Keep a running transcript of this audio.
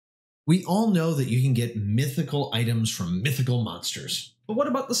We all know that you can get mythical items from mythical monsters. But what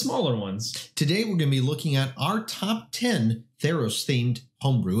about the smaller ones? Today we're going to be looking at our top 10 Theros-themed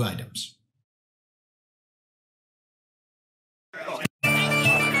homebrew items.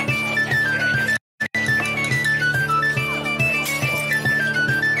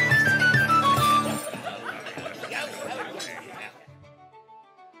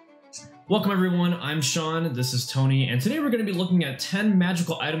 Welcome everyone, I'm Sean, this is Tony, and today we're going to be looking at 10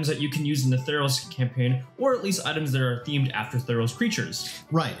 magical items that you can use in the Theros campaign, or at least items that are themed after Theros creatures.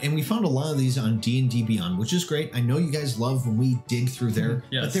 Right, and we found a lot of these on D&D Beyond, which is great. I know you guys love when we dig through there,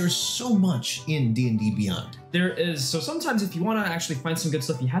 yes. But there's so much in D&D Beyond. There is, so sometimes if you want to actually find some good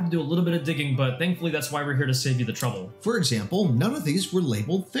stuff, you have to do a little bit of digging, but thankfully that's why we're here to save you the trouble. For example, none of these were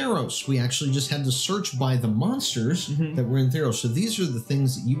labeled Theros. We actually just had to search by the monsters that were in Theros. So these are the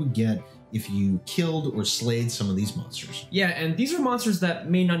things that you would get if you killed or slayed some of these monsters. Yeah, and these are monsters that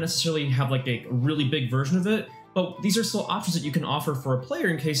may not necessarily have like a really big version of it, but these are still options that you can offer for a player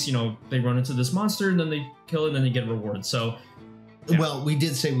in case, you know, they run into this monster and then they kill it and then they get a reward. So yeah. Well, we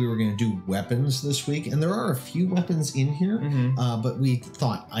did say we were going to do weapons this week, and there are a few weapons in here, but we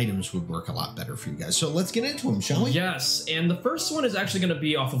thought items would work a lot better for you guys. So let's get into them, shall we? Yes, and the first one is actually going to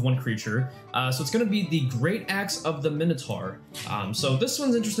be off of one creature. So it's going to be the Great Axe of the Minotaur. So this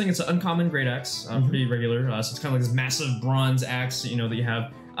one's interesting. It's an uncommon Great Axe, pretty regular. So it's kind of like this massive bronze axe, you know, that you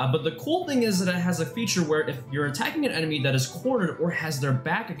have. But the cool thing is that it has a feature where if you're attacking an enemy that is cornered or has their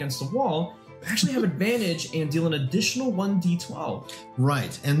back against the wall, you actually have advantage and deal an additional 1d12.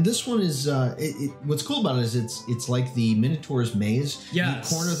 Right, and this one is what's cool about it is it's like the Minotaur's maze.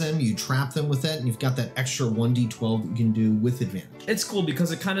 Yes. You corner them, you trap them with that, and you've got that extra 1d12 that you can do with advantage. It's cool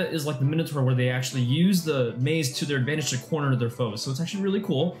because it kind of is like the Minotaur where they actually use the maze to their advantage to corner their foes. So it's actually really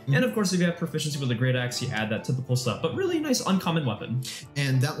cool. And of course, if you have proficiency with the Great Axe, you add that typical stuff. But really nice uncommon weapon.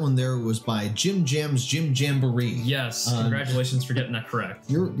 And that one there was by Jim Jam's Jim Jamboree. Yes, congratulations for getting that correct.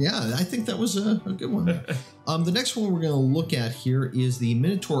 Yeah, I think that was a good one. The next one we're going to look at here is the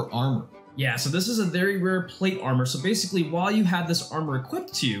Minotaur Armor. Yeah, so this is a very rare plate armor. So basically, while you have this armor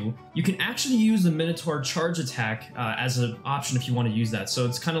equipped to you, you can actually use the Minotaur charge attack as an option if you want to use that. So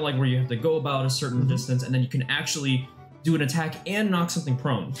it's kind of like where you have to go about a certain distance, and then you can actually do an attack and knock something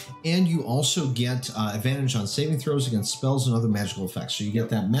prone. And you also get advantage on saving throws against spells and other magical effects. So you get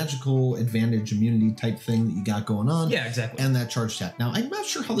that magical advantage immunity type thing that you got going on. Yeah, exactly. And that charge attack. Now, I'm not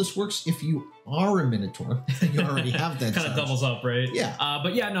sure how this works if you are a Minotaur. You already have that kind of doubles up, right? Yeah.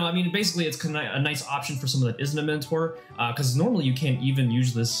 But yeah, no, I mean, basically it's kind of a nice option for someone that isn't a Minotaur, because normally you can't even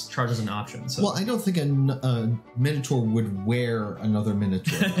use this charge as an option. So. Well, I don't think a Minotaur would wear another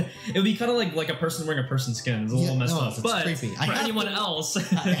Minotaur. It would be kind of like a person wearing a person's skin. It's a little messed up. But creepy. For anyone else.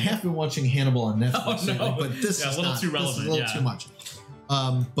 I have been watching Hannibal on Netflix, but this is a little too relevant. This is a little too much.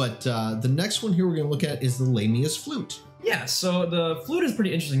 But the next one here we're going to look at is the Lamia's Flute. Yeah, so the flute is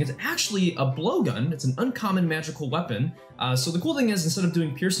pretty interesting. It's actually a blowgun. It's an uncommon magical weapon. So the cool thing is, instead of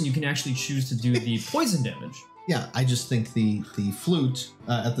doing piercing, you can actually choose to do the poison damage. Yeah, I just think the flute,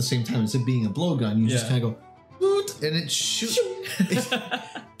 at the same time as it being a blowgun, you just kind of go, boot, and it shoots.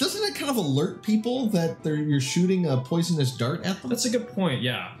 Doesn't it kind of alert people that you're shooting a poisonous dart at them? That's a good point,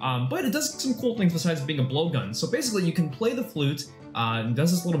 yeah. But it does some cool things besides being a blowgun. So basically, you can play the flute, it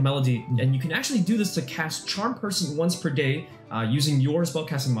does this little melody, and you can actually do this to cast Charm Person once per day using your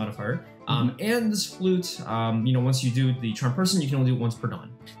spellcasting modifier. And this flute, you know, once you do the Charm Person, you can only do it once per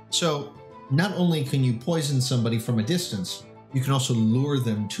dawn. So not only can you poison somebody from a distance, you can also lure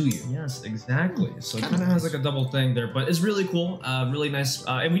them to you. Yes, exactly. So it kind of has like a double thing there, but it's really cool, really nice.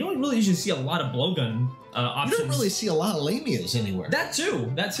 And we don't really usually see a lot of blowgun options. You don't really see a lot of Lamias anywhere. That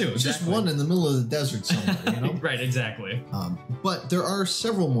too. It's just one in the middle of the desert somewhere, you know? Right, exactly. But there are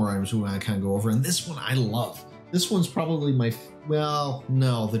several more items we want to kind of go over, and this one I love. This one's probably my, well,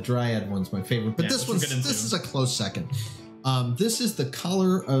 no, the Dryad one's my favorite, but this is a close second. This is the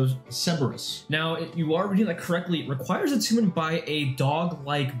collar of Cerberus. Now, you are reading that correctly. It requires attunement by a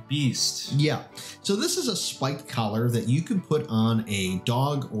dog-like beast. Yeah. So this is a spiked collar that you can put on a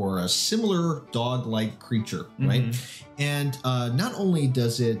dog or a similar dog-like creature, right? And not only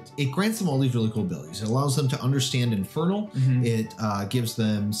does it grants them all these really cool abilities. It allows them to understand Infernal. It gives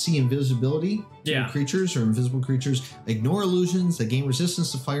them see invisibility to creatures or invisible creatures, ignore illusions, they gain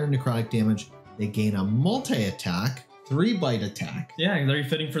resistance to fire and necrotic damage, they gain a multi-attack, 3-bite attack. Yeah, very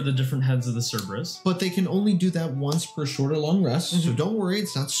fitting for the different heads of the Cerberus. But they can only do that once per short or long rest, so don't worry,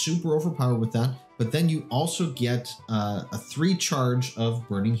 it's not super overpowered with that. But then you also get a 3 charge of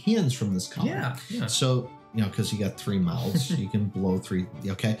Burning Hands from this collar. Yeah. So you know, because you got 3 mouths, you can blow 3.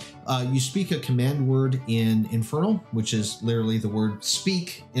 Okay. You speak a command word in Infernal, which is literally the word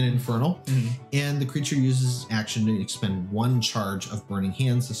speak in Infernal. And the creature uses action to expend 1 charge of Burning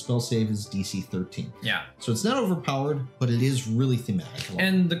Hands. The spell save is DC 13. Yeah. So it's not overpowered, but it is really thematic.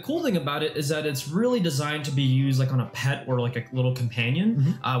 And the cool thing about it is that it's really designed to be used like on a pet or like a little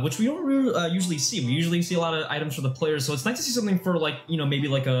companion, which we don't really, usually see. We usually see a lot of items for the players. So it's nice to see something for like, you know, maybe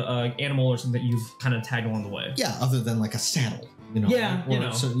like a animal or something that you've kind of tagged along the way. Yeah, other than like a saddle, you know. Yeah, or, you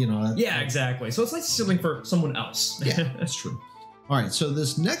know. So, you know. Yeah, exactly. So it's nice to see something for someone else. Yeah, that's true. All right, so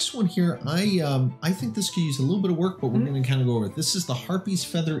this next one here, I think this could use a little bit of work, but we're going to kind of go over it. This is the Harpy's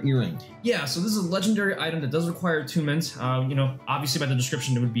Feather Earring. Yeah, so this is a legendary item that does require attunement. You know, obviously by the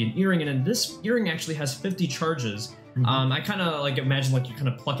description, it would be an earring, and then this earring actually has 50 charges. I kind of like imagine like you're kind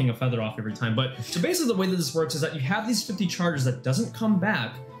of plucking a feather off every time. But so basically the way that this works is that you have these 50 charges that doesn't come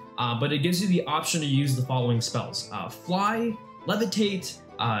back, but it gives you the option to use the following spells. Fly, Levitate,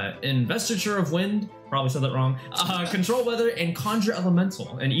 Investiture of Wind, probably said that wrong, Control Weather, and Conjure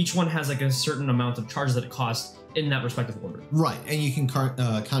Elemental. And each one has like a certain amount of charges that it costs in that respective order. Right, and you can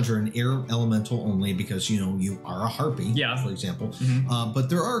conjure an air elemental only because, you know, you are a harpy, for example. But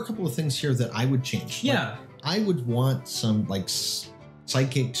there are a couple of things here that I would change. Yeah. Like, I would want some like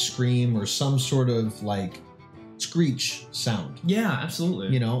psychic scream or some sort of like screech sound. Yeah,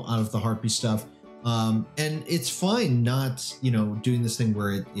 absolutely. You know, out of the harpy stuff. And it's fine not, you know, doing this thing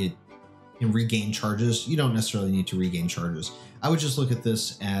where it can regain charges. You don't necessarily need to regain charges. I would just look at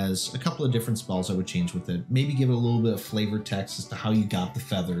this as a couple of different spells I would change with it. Maybe give it a little bit of flavor text as to how you got the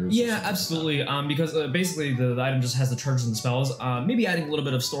feathers. Yeah, absolutely. Like because basically the item just has the charges and spells. Maybe adding a little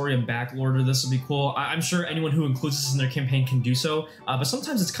bit of story and backlore to this would be cool. I'm sure anyone who includes this in their campaign can do so. But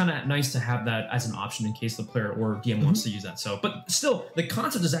sometimes it's kind of nice to have that as an option in case the player or DM wants to use that. So, but still, the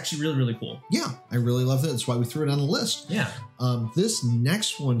concept is actually really, really cool. Yeah, I really love that. That's why we threw it on the list. Yeah. This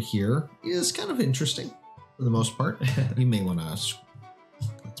next one here is kind of interesting. For the most part, you may want to, let's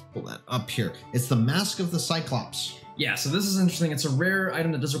pull that up here. It's the Mask of the Cyclops. Yeah, so this is interesting. It's a rare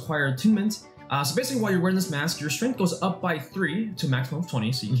item that does require attunement. So basically, while you're wearing this mask, your strength goes up by 3 to a maximum of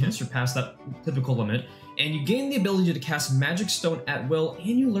 20, so you can't surpass that typical limit. And you gain the ability to cast Magic Stone at will, and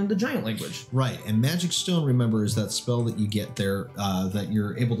you learn the Giant Language. Right, and Magic Stone, remember, is that spell that you get there that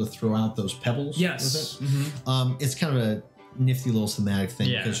you're able to throw out those pebbles. Yes. With it. It's kind of a nifty little thematic thing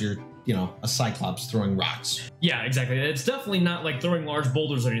because you're, you know, a Cyclops throwing rocks. Yeah, exactly. It's definitely not like throwing large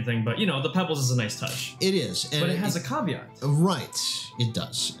boulders or anything, but, you know, the pebbles is a nice touch. It is. And but it has a caveat. Right, it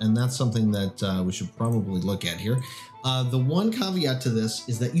does. And that's something that we should probably look at here. The one caveat to this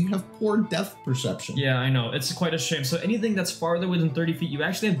is that you have poor depth perception. Yeah, I know. It's quite a shame. So anything that's farther within 30 feet, you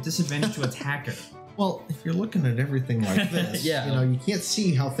actually have disadvantage to attack it. Well, if you're looking at everything like this, you know, you can't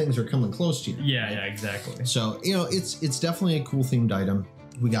see how things are coming close to you. Yeah, yeah, exactly. So, you know, it's definitely a cool themed item.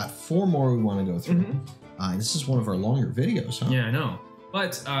 We got 4 more we want to go through. This is one of our longer videos, huh? Yeah, I know.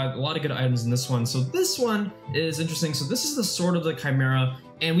 But a lot of good items in this one. So this one is interesting. So this is the Sword of the Chimera.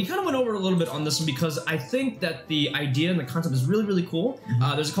 And we kind of went over a little bit on this one because I think that the idea and the concept is really, really cool.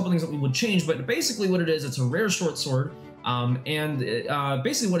 There's a couple things that we would change, but basically what it is, it's a rare short sword.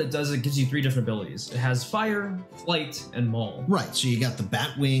 Basically what it does, it gives you 3 different abilities. It has fire, flight, and maul. Right. So you got the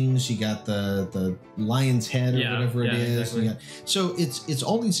bat wings, you got the lion's head or whatever it is. Exactly. So it's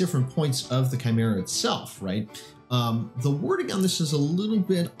all these different points of the Chimera itself, right? The wording on this is a little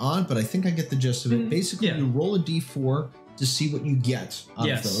bit odd, but I think I get the gist of it. Basically, you roll a d4 to see what you get out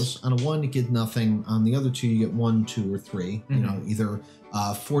of those. On a 1, you get nothing. On the other 2, you get 1, 2, or 3. You know, either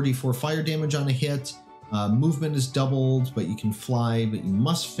 4d4 fire damage on a hit. Movement is doubled, but you can fly, but you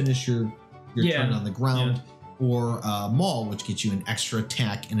must finish your turn on the ground. Or maul, which gets you an extra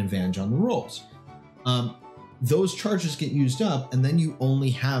attack and advantage on the rolls. Those charges get used up, and then you only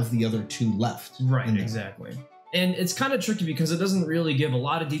have the other 2 left. Right, exactly. And it's kind of tricky because it doesn't really give a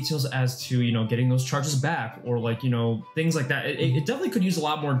lot of details as to, you know, getting those charges back or like, you know, things like that. It definitely could use a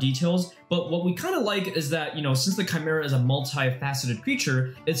lot more details. But what we kind of like is that, you know, since the Chimera is a multifaceted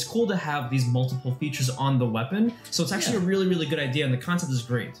creature, it's cool to have these multiple features on the weapon. So it's actually a really, really good idea. And the concept is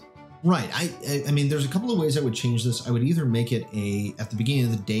great. Right. I mean, there's a couple of ways I would change this. I would either make it at the beginning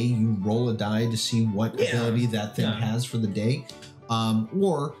of the day, you roll a die to see what ability that thing has for the day.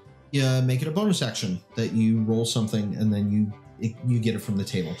 Or make it a bonus action that you roll something and then you get it from the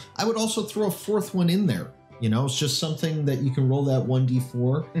table. I would also throw a 4th one in there. You know, it's just something that you can roll that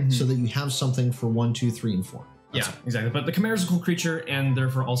 1d4 so that you have something for 1, 2, 3, and 4. Yeah, exactly. But the Chimera is a cool creature and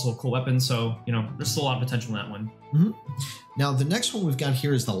therefore also a cool weapon. So, you know, there's still a lot of potential in that one. Mm-hmm. Now, the next one we've got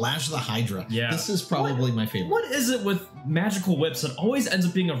here is the Lash of the Hydra. Yeah. This is probably my favorite. What is it with magical whips that always ends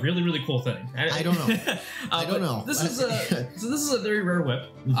up being a really, really cool thing? I don't know. I don't know. This is a very rare whip.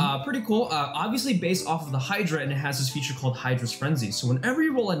 Mm-hmm. Pretty cool. Obviously based off of the Hydra, and it has this feature called Hydra's Frenzy. So whenever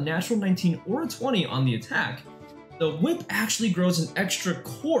you roll a natural 19 or a 20 on the attack, the whip actually grows an extra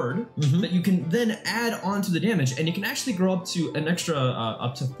cord that you can then add onto the damage, and you can actually grow up to an extra,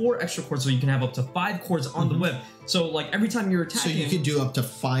 up to 4 extra cords, so you can have up to 5 cords on the whip. So like every time you're attacking, so you could do up to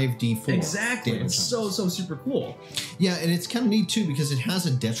 5d4. Exactly, it's so super cool. Yeah, and it's kind of neat too because it has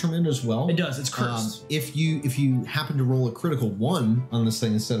a detriment as well. It does. It's cursed. If you happen to roll a critical 1 on this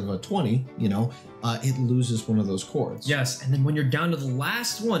thing instead of a 20, you know, it loses one of those cords. Yes, and then when you're down to the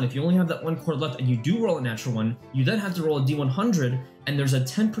last one, if you only have that 1 cord left and you do roll a natural 1, you then have to roll a d100, and there's a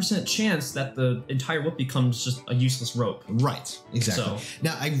 10% chance that the entire whip becomes just a useless rope. Right, exactly. So,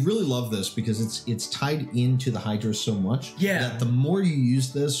 now, I really love this because it's tied into the Hydra so much that the more you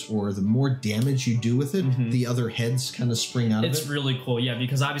use this or the more damage you do with it, the other heads kind of spring out of it. It's really cool, yeah,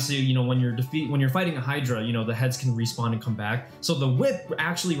 because obviously, you know, when you're fighting a Hydra, you know, the heads can respawn and come back. So the whip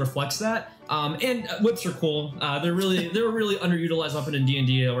actually reflects that. And whips are cool. They're a really underutilized weapon in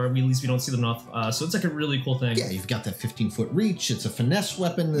D&D, or at least we don't see them enough. So it's like a really cool thing. Yeah, you've got that 15-foot reach. It's a finesse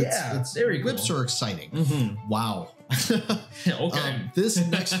weapon. It's very cool. Whips are exciting. Wow. Okay. This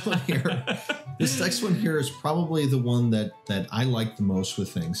next one here is probably the one that I like the most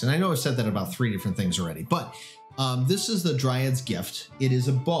with things. And I know I've said that about 3 different things already, but this is the Dryad's Gift. It is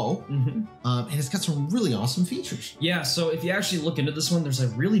a bow, and it's got some really awesome features. Yeah, so if you actually look into this one, there's a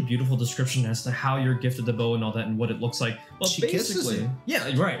really beautiful description as to how you're gifted the bow and all that and what it looks like. Well, she basically, kisses it. Yeah,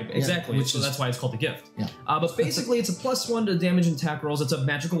 right, exactly. Yeah, so that's why it's called the gift. Yeah. But basically, it's a +1 to damage and attack rolls. It's a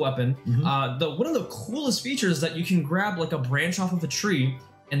magical weapon. One of the coolest features is that you can grab like a branch off of a tree,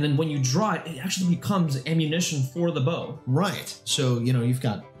 and then when you draw it, it actually becomes ammunition for the bow. Right. So, you know, you've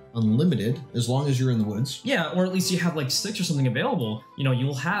got unlimited as long as you're in the woods. Yeah, or at least you have like sticks or something available. You know,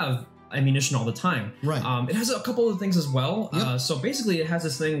 you'll have ammunition all the time. Right. It has a couple of things as well. So basically, it has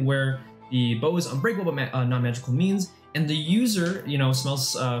this thing where the bow is unbreakable by non-magical means, and the user, you know,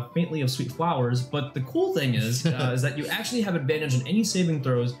 smells faintly of sweet flowers. But the cool thing is that you actually have advantage on any saving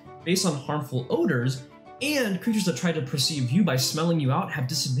throws based on harmful odors. And creatures that try to perceive you by smelling you out have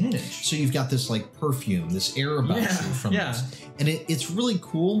disadvantage. So you've got this like perfume, this air about you from this. And it's really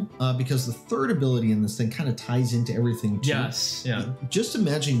cool because the third ability in this thing kind of ties into everything too. Yes, yeah. Just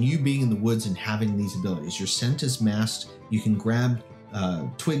imagine you being in the woods and having these abilities. Your scent is masked. You can grab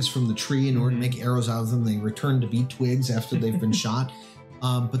twigs from the tree in order to make arrows out of them. They return to be twigs after they've been shot.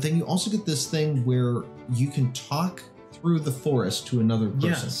 But then you also get this thing where you can talk through the forest to another person.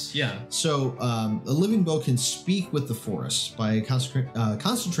 Yes, yeah. So a living bow can speak with the forest by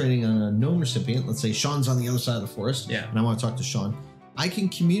concentrating on a known recipient. Let's say Sean's on the other side of the forest, and I want to talk to Sean. I can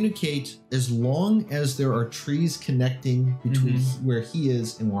communicate as long as there are trees connecting between where he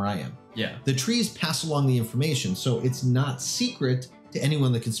is and where I am. Yeah. The trees pass along the information, so it's not secret to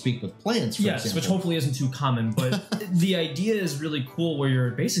anyone that can speak with plants, for example. Which hopefully isn't too common, but the idea is really cool where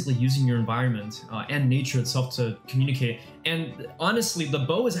you're basically using your environment and nature itself to communicate. And honestly, the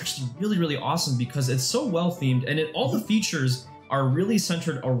bow is actually really awesome because it's so well themed, and all the features are really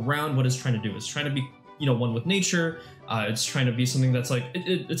centered around what it's trying to do. It's trying to be, you know, one with nature. It's trying to be something that's like,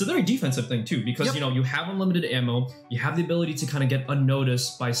 it's a very defensive thing too, because, you know, you have unlimited ammo, you have the ability to kind of get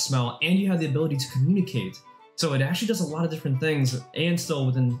unnoticed by smell, and you have the ability to communicate. So it actually does a lot of different things and still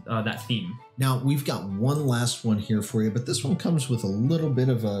within that theme. Now, we've got one last one here for you, but this one comes with a little bit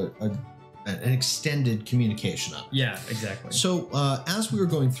of an extended communication on it. Yeah, exactly. So as we were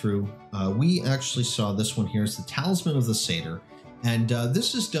going through, we actually saw this one here. It's the Talisman of the Saytr. And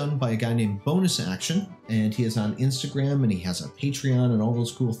this is done by a guy named Bonus Action, and he is on Instagram, and he has a Patreon and all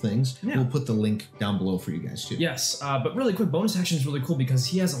those cool things. Yeah. We'll put the link down below for you guys too. Yes, but really quick, Bonus Action is really cool because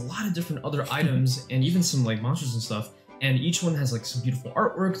he has a lot of different other items and even some like monsters and stuff. And each one has like some beautiful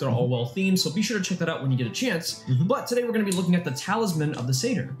artwork. They're all well themed, so be sure to check that out when you get a chance. But today we're going to be looking at the Talisman of the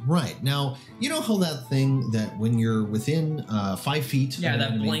Saytr. Right. Now, you know how that thing that when you're within 5 feet, that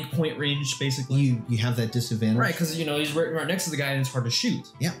enemy, blank point range, basically, you have that disadvantage, right? Because you know he's right next to the guy and it's hard to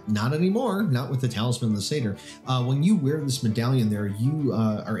shoot. Yeah, not anymore. Not with the Talisman of the Saytr. When you wear this medallion, there you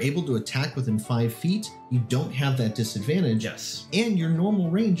are able to attack within 5 feet. You don't have that disadvantage. Yes. And your normal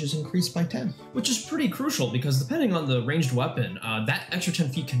range is increased by 10, which is pretty crucial because depending on the ranged weapon, that extra 10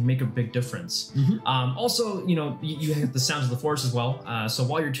 feet can make a big difference. Also, you know, you have the sounds of the forest as well. So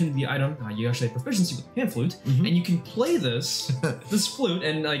while you're tuning the item, you actually have proficiency with the pan flute, and you can play this flute,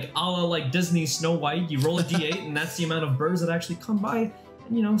 and like a la like Disney Snow White, you roll a d8, and that's the amount of birds that actually come by.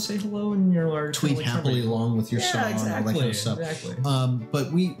 You know, say hello and you're tweet happily along with your song, exactly, all that kind of stuff. Exactly.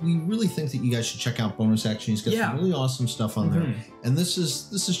 But we really think that you guys should check out bonus action. He's got some really awesome stuff on there, and this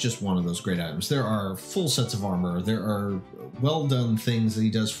is just one of those great items. There are full sets of armor. There are well done things that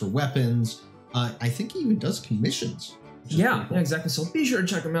he does for weapons. I think he even does commissions. Yeah, exactly. So be sure to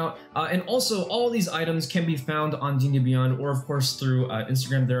check them out. And also, all these items can be found on D&D Beyond, or of course through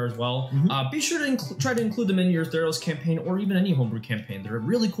Instagram there as well. Be sure to try to include them in your Theros campaign, or even any homebrew campaign. They're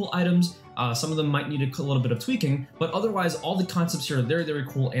really cool items. Some of them might need a little bit of tweaking, but otherwise, all the concepts here are very, very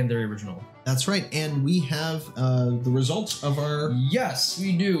cool and very original. That's right. And we have the results of our... Yes,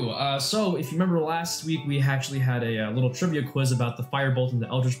 we do. So if you remember last week, we actually had a little trivia quiz about the Firebolt and the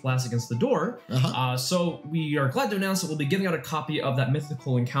Eldritch Blast against the door. So we are glad to announce that we'll be giving out a copy of that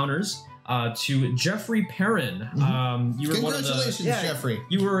Mythical Encounters to Jeffrey Perrin. You were Congratulations, Jeffrey.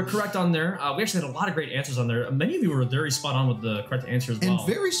 You were correct on there. We actually had a lot of great answers on there. Many of you were very spot on with the correct answers as well. And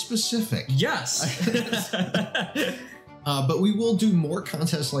very specific. Yes. But we will do more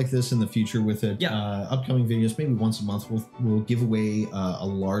contests like this in the future with it. Upcoming videos, maybe once a month, we'll give away a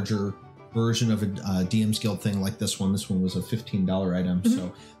larger version of a DM's Guild thing like this one. This one was a $15 item.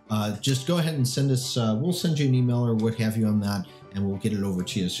 So just go ahead and send us, we'll send you an email or what have you on that, and we'll get it over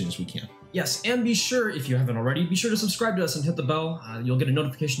to you as soon as we can. Yes, and be sure, if you haven't already, be sure to subscribe to us and hit the bell. You'll get a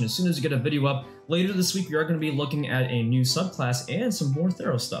notification as soon as you get a video up. Later this week, we are going to be looking at a new subclass and some more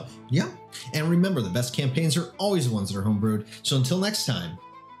Theros stuff. Yeah, and remember, the best campaigns are always the ones that are homebrewed. So until next time,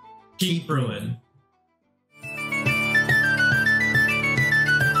 keep brewing.